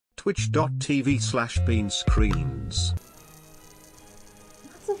twitch.tv/BEANSCREENS.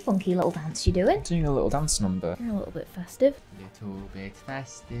 That's a funky little dance you're doing. Doing a little dance number. You're a little bit festive. Little bit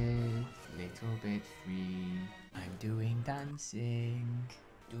festive, little bit free. I'm doing dancing.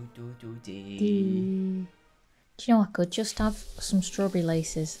 Do do do dee. Do you know I could just have some strawberry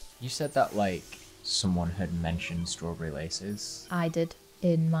laces? You said that like someone had mentioned strawberry laces. I did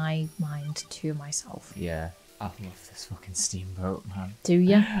in my mind to myself. Yeah, I love this fucking steamboat, man. Do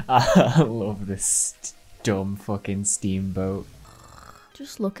you? I love this dumb fucking steamboat.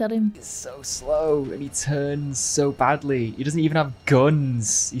 Just look at him. He's so slow and he turns so badly. He doesn't even have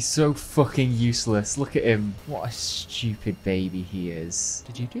guns. He's so fucking useless. Look at him. What a stupid baby he is.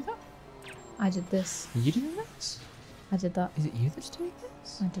 Did you do that? I did this. Are you doing this? I did that. Is it you that's doing this?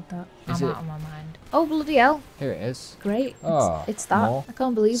 I did that. Is I'm it- out of my mind. Oh, bloody hell. Here it is. Great. Oh, it's that. more. I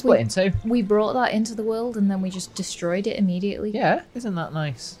can't believe Split in two. we brought that into the world and then we just destroyed it immediately. Yeah, isn't that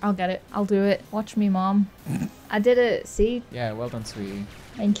nice? I'll get it. I'll do it. Watch me, Mom. I did it. See? Yeah, well done, sweetie.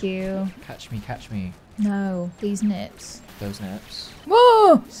 Thank you. Catch me, catch me. No, these nips. Those nips.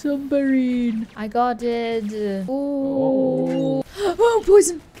 Whoa! Submarine. I got it. Ooh. Oh,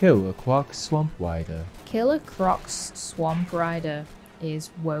 poison. Kill a crocs swamp rider. Killer Crocs Swamp Rider is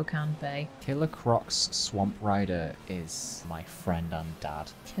Wokan Bay. Killer Crocs Swamp Rider is my friend and dad.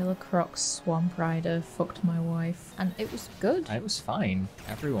 Killer Crocs Swamp Rider fucked my wife. And it was good. It was fine.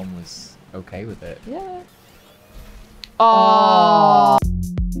 Everyone was okay with it. Yeah. Oh!